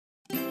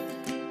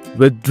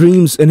With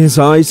dreams in his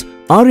eyes,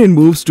 Aryan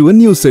moves to a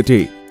new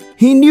city.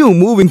 He knew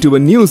moving to a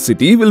new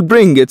city will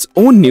bring its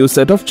own new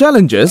set of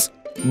challenges.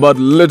 But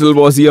little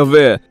was he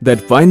aware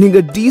that finding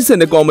a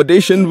decent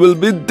accommodation will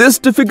be this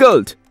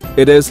difficult.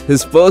 It is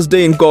his first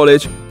day in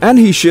college and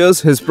he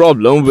shares his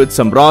problem with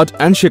Samrat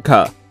and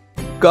Shikha.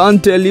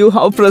 Can't tell you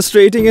how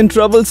frustrating and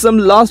troublesome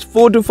last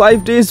 4 to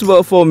 5 days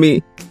were for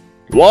me.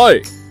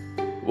 Why?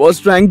 Was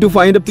trying to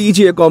find a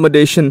PG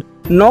accommodation,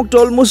 knocked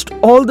almost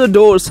all the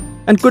doors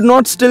and could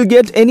not still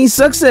get any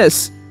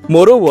success.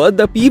 Moreover,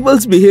 the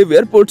people's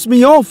behavior puts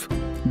me off.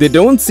 They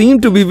don't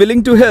seem to be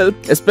willing to help,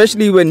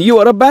 especially when you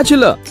are a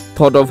bachelor.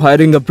 Thought of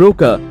hiring a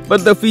broker,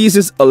 but the fees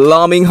is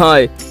alarming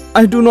high.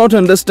 I do not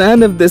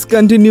understand if this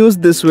continues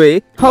this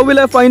way. How will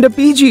I find a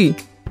PG?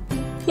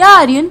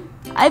 Yeah, Aryan,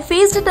 I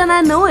faced it and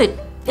I know it.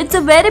 It's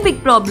a very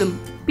big problem.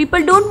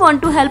 People don't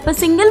want to help a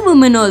single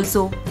woman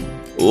also.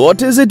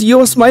 What is it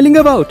you're smiling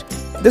about?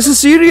 This is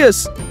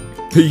serious.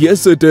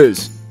 Yes, it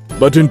is.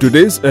 But in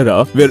today's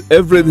era, where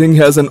everything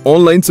has an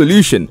online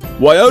solution,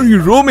 why are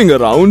you roaming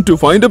around to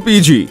find a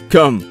PG?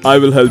 Come, I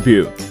will help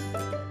you.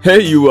 Here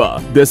you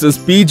are. This is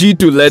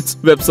Pg2let's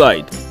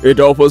website. It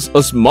offers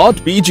a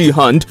smart PG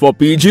hunt for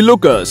PG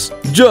lookers.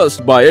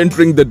 Just by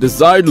entering the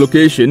desired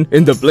location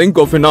in the blink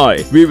of an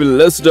eye, we will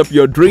list up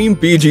your dream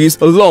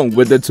PGs along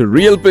with its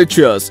real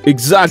pictures,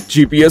 exact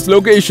GPS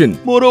location.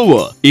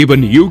 Moreover,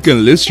 even you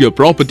can list your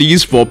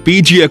properties for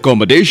PG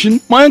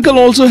accommodation. My uncle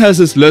also has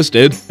his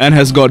listed and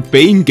has got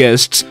paying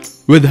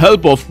guests with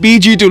help of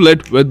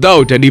Pg2let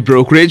without any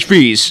brokerage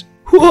fees.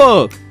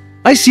 Whoa!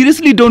 I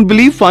seriously don't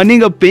believe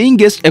finding a paying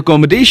guest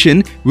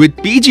accommodation with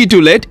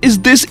Pg2let is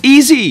this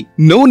easy.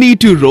 No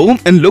need to roam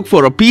and look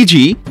for a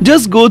PG.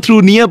 Just go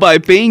through nearby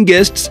paying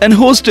guests and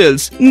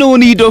hostels. No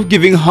need of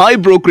giving high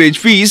brokerage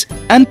fees.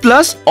 And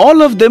plus,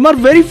 all of them are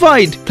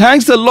verified.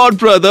 Thanks a lot,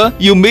 brother.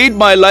 You made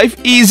my life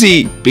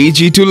easy.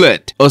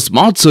 Pg2let, a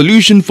smart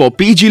solution for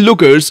PG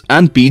lookers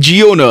and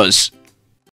PG owners.